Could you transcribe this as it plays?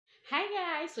Hi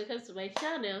guys, welcome to my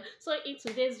channel. So in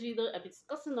today's video, I'll be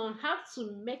discussing on how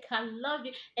to make her love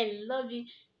you and love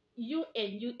you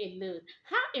and you alone.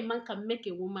 How a man can make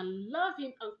a woman love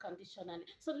him unconditionally.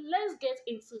 So let's get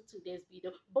into today's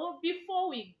video. But before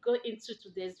we go into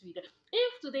today's video,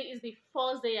 if today is the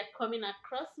first day you're coming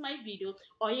across my video,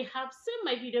 or you have seen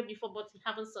my video before but you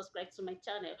haven't subscribed to my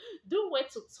channel, do wait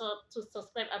to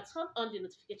subscribe and turn on the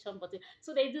notification button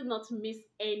so they do not miss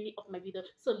any of my videos.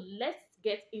 So let's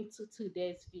get into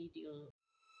today's video.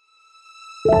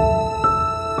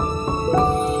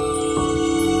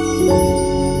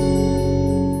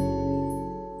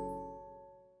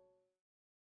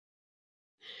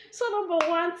 So number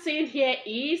one thing here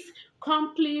is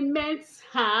compliment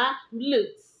her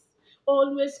looks.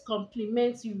 Always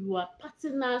compliment your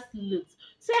partner's looks.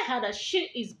 Tell her that she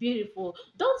is beautiful.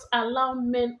 Don't allow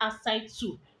men aside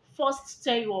to first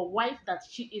tell your wife that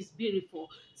she is beautiful.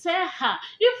 Tell her,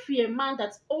 if you're a man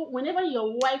that, oh, whenever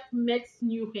your wife makes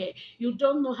new hair, you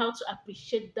don't know how to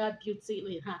appreciate that beauty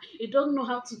in her. You don't know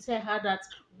how to tell her that,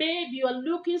 babe, you are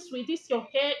looking sweet, this your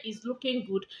hair is looking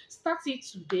good. Start it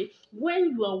today.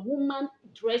 When you are a woman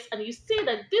dressed and you see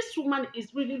that this woman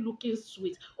is really looking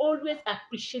sweet, always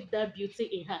appreciate that beauty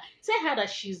in her. Tell her that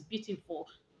she's beautiful.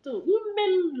 So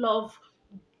women love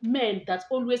men that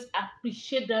always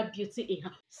appreciate that beauty in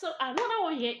her. So another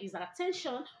one here is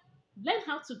attention. Learn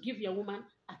how to give your woman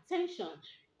attention.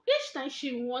 Each time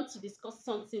she wants to discuss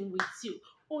something with you,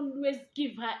 always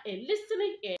give her a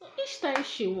listening ear. So each time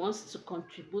she wants to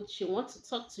contribute, she wants to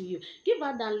talk to you, give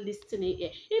her that listening ear.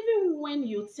 Even when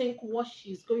you think what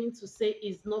she's going to say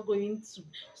is not going to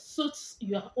suit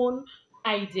your own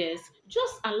ideas,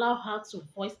 just allow her to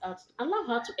voice out, allow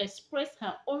her to express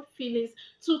her own feelings,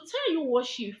 to tell you what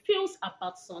she feels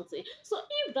about something. So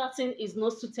if that thing is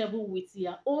not suitable with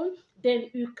your own,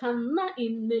 then you can now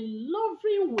in a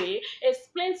loving way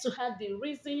explain to her the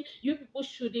reason you people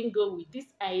shouldn't go with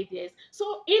these ideas.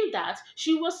 So in that,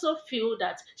 she will also feel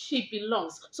that she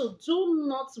belongs. So do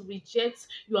not reject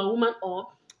your woman, or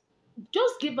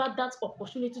just give her that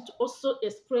opportunity to also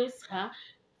express her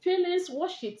feelings,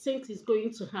 what she thinks is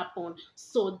going to happen.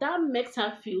 So that makes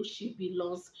her feel she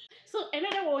belongs. So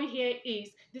another one here is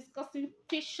discussing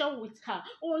future with her.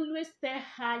 Always tell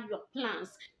her your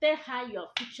plans, tell her your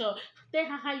future, tell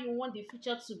her how you want the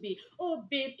future to be. Oh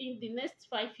babe, in the next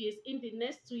 5 years, in the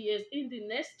next 2 years, in the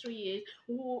next 3 years,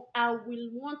 I will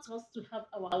want us to have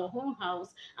our own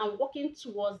house. I'm working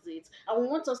towards it. I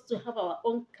want us to have our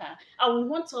own car. I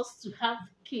want us to have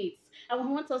kids. I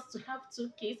want us to have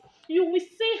 2 kids. You will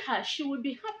see her, she will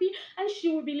be happy, and she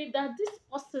will believe that this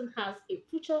person has a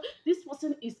future. This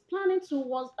person is planning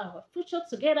towards our future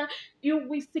together. You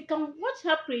will see, can watch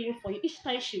her praying for you. Each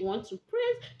time she wants to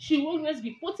pray, she will always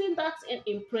be putting that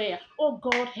in prayer. Oh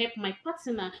God, help my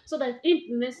partner, so that in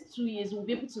the next 2 years we'll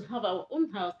be able to have our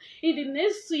own house. In the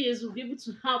next 2 years we'll be able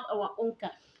to have our own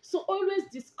car. So always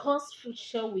discuss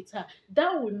future with her.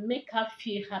 That will make her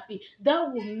feel happy.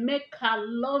 That will make her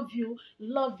love you,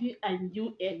 and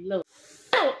you alone.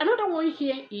 So another one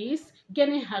here is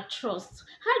getting her trust.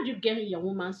 How do you get your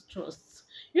woman's trust?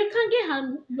 You can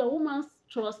get your woman's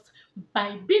trust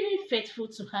by being faithful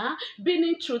to her,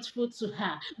 being truthful to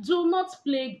her. Do not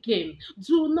play game.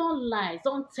 Do not lie.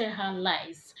 Don't tell her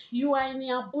lies. You are in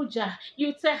Abuja,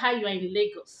 you tell her you are in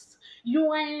Lagos.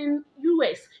 You are in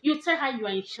US, you tell her you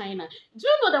are in China. Do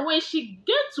you know that when she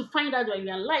gets to find out that you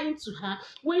are lying to her,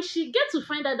 when she gets to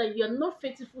find out that you are not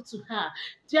faithful to her,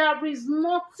 there is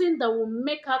nothing that will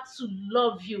make her to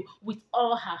love you with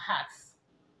all her heart.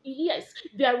 Yes,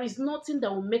 there is nothing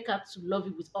that will make her to love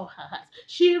you with all her heart.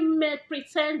 She may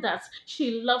pretend that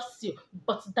she loves you,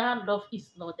 but that love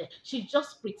is not there. She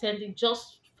just pretending,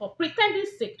 just for pretending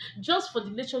sake, just for the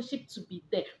relationship to be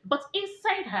there. But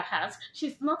inside her heart,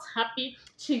 she's not happy.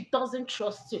 She doesn't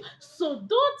trust you. So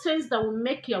do things that will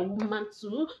make your woman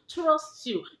to trust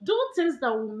you. Do things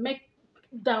that will make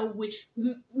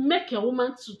your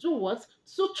woman to do what?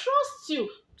 To trust you.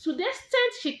 To the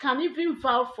extent she can even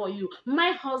vow for you,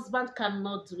 my husband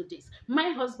cannot do this.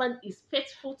 My husband is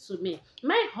faithful to me.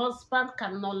 My husband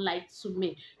cannot lie to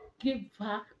me. Give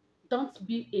her, don't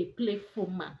be a playful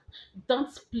man.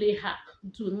 Don't play her.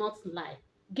 Do not lie.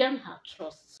 Gain her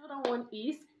trust. Another one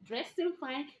is dressing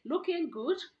fine, looking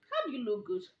good. How do you look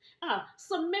good?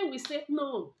 Some men will say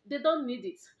no, they don't need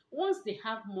it. Once they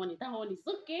have money, that one is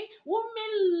okay.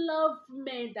 Women love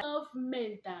men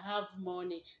that have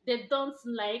money. They don't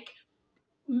like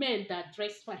men that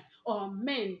dress fine or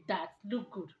men that look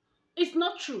good. It's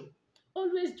not true.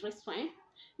 Always dress fine.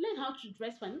 Learn how to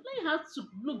dress fine. Learn how to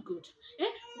look good.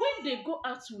 When they go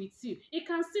out with you, you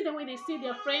can see them when they see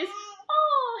their friends.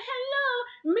 Oh, hello.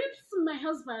 meet my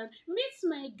husband, meet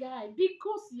my guy,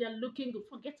 because you're looking good.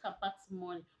 Forget about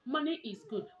money. Money is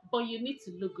good, but you need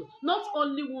to look good. Not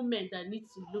only women that need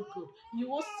to look good,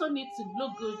 you also need to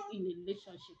look good in a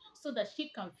relationship so that she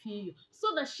can feel you, so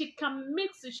that she can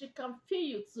mix you, she can feel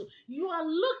you too. Your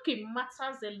looking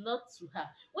matters a lot to her.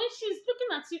 When she's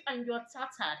looking at you and you're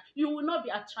tattered, you will not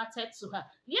be attracted to her.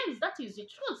 Yes, that is the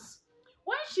truth.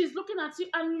 When she's looking at you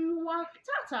and you are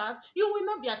tattered, you will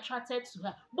not be attracted to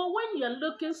her. But when you're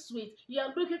looking sweet,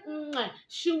 you're looking,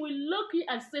 she will look at you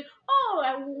and say, oh,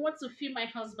 I want to feel my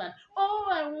husband. Oh,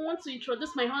 I want to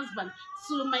introduce my husband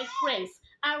to my friends.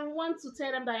 I want to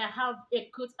tell them that I have a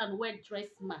coat and well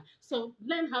dressed man. So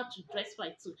learn how to dress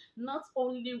right too. Not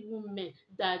only women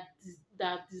that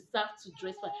deserve to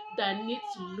dress right, that need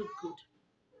to look good.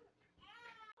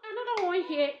 Another one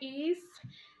here is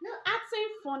acting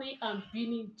funny and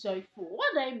being joyful.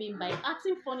 What do I mean by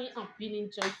acting funny and being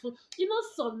joyful? You know,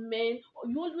 some men,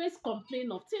 you always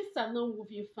complain of things are not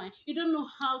moving fine. You don't know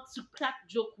how to crack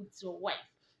joke with your wife.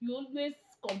 You always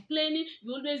complaining,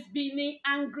 you always being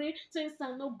angry, things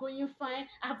are not going fine.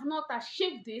 I've not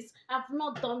achieved this, I've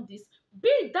not done this.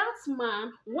 Be that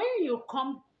man when you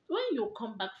come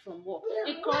back from work,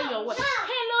 you call your wife,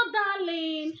 hello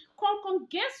darling, come,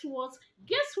 guess what?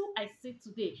 Guess who I see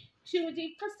today? She will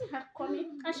can see her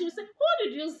coming and she will say, who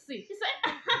did you see? He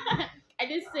said, I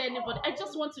didn't say anybody. I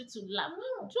just want you to laugh.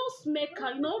 Just make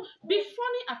her, be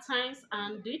funny at times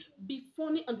and be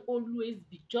funny and always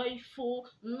be joyful.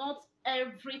 Not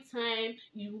every time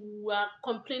you are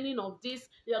complaining of this,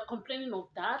 you are complaining of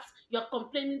that, you are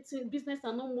complaining business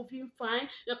are not moving fine,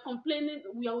 you are complaining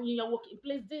we are in your working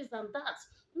place, this and that.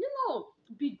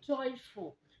 Be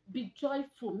joyful. Be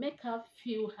joyful. Make her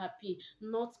feel happy,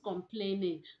 not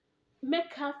complaining.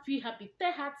 Make her feel happy.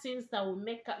 Tell her things that will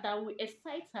that will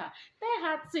excite her. Tell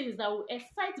her things that will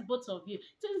excite both of you.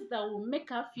 Things that will make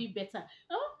her feel better.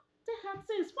 Tell her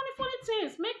things, funny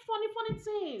things. Make funny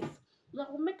things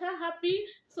that will make her happy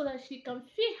so that she can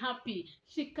feel happy.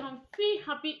 She can feel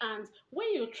happy, and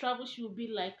when you travel, she will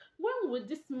be like, when will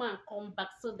this man come back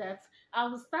so that I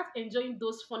will start enjoying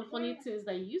those funny things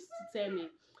that you used to tell me.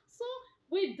 So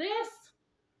with this,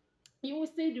 you will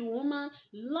see the woman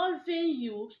loving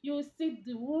you. You will see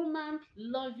the woman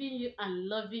loving you and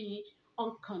loving you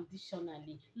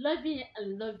unconditionally. Loving you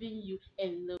and loving you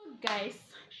alone. Guys,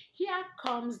 here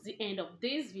comes the end of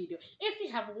this video. If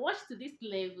you have watched to this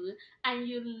level and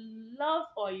you love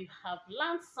or you have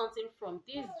learned something from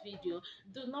this video,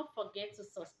 do not forget to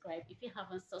subscribe. If you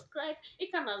haven't subscribed, you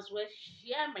can as well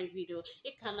share my video.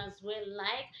 You can as well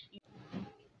like.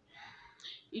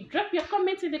 You drop your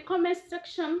comments in the comment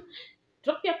section.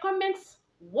 Drop your comments.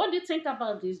 What do you think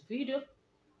about this video?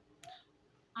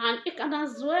 And you can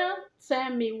as well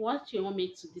tell me what you want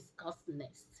me to discuss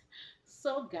next.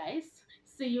 So guys,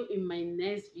 see you in my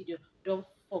next video. Don't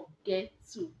forget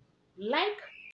to like,